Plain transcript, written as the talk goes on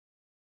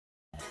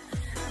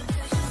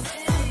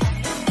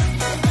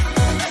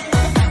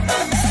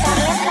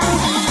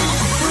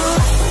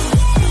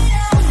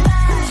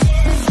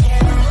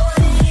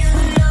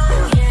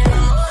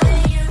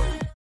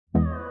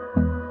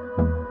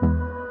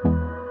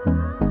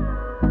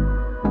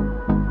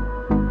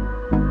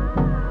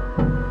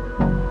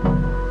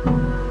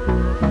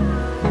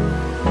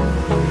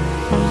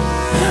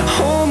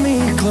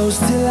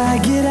Till I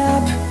get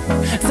up,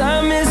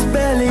 time is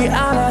barely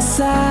on our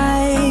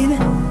side.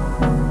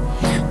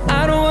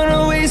 I don't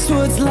wanna waste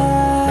what's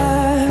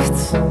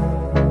left.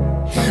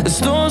 The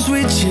storms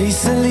we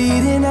chase are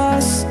leading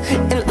us,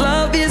 and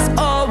love is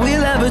all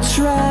we'll ever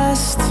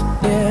trust.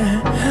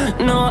 Yeah,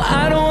 no,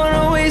 I don't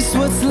wanna waste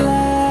what's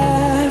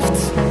left.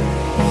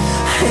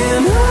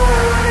 And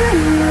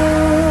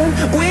on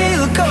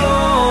we'll go,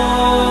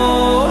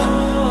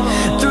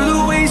 through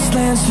the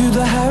wastelands, through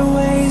the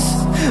highways,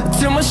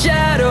 till my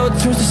shadow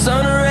turns to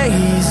sun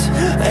rays.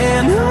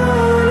 And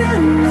on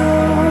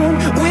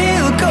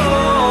we'll go,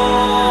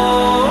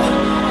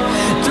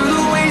 through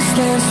the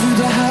wastelands, through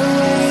the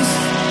highways,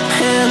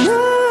 and on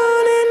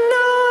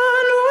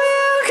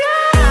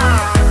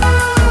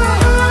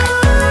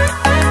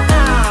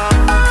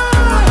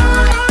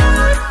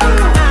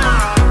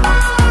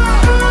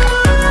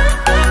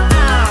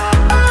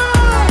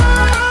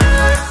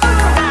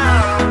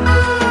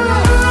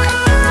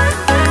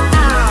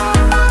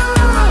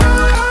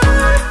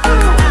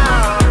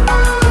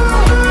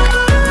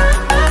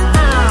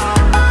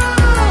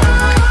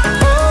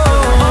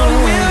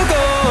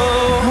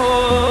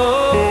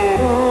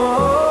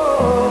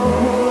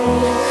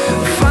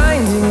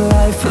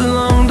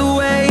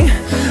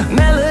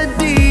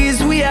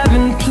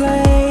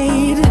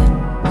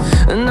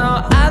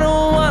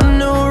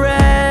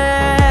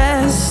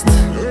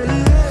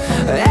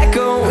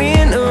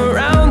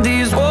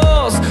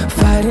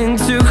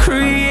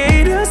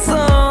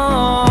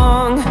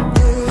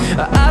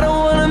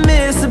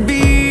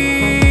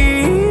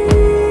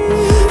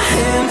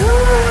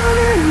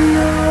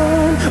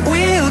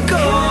we'll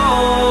go.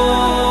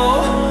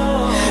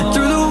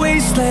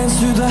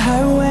 Through the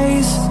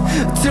highways,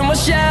 till my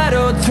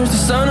shadow turns to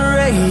sun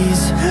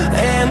rays.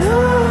 And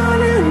on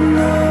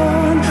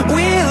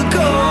we'll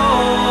go,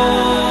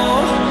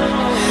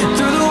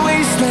 through the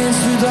wastelands,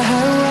 through the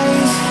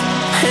highways,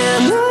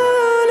 and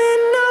on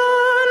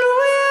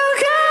we'll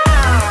go.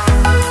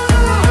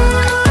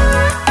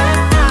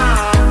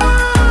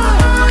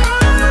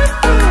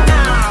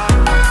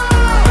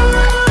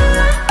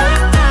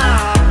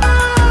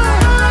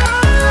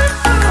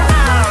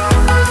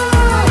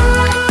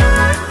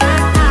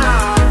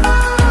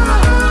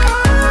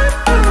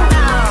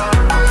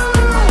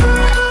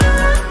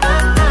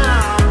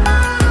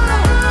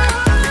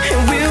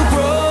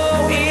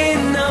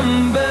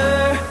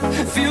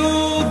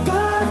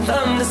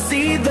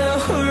 See the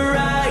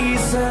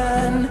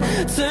horizon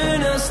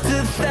turn us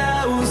to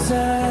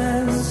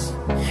thousands,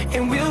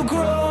 and we'll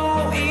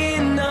grow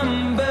in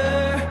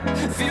number,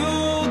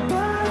 fueled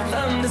by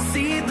them to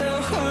see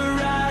the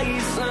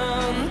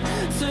horizon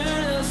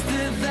turn us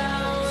to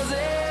thousands.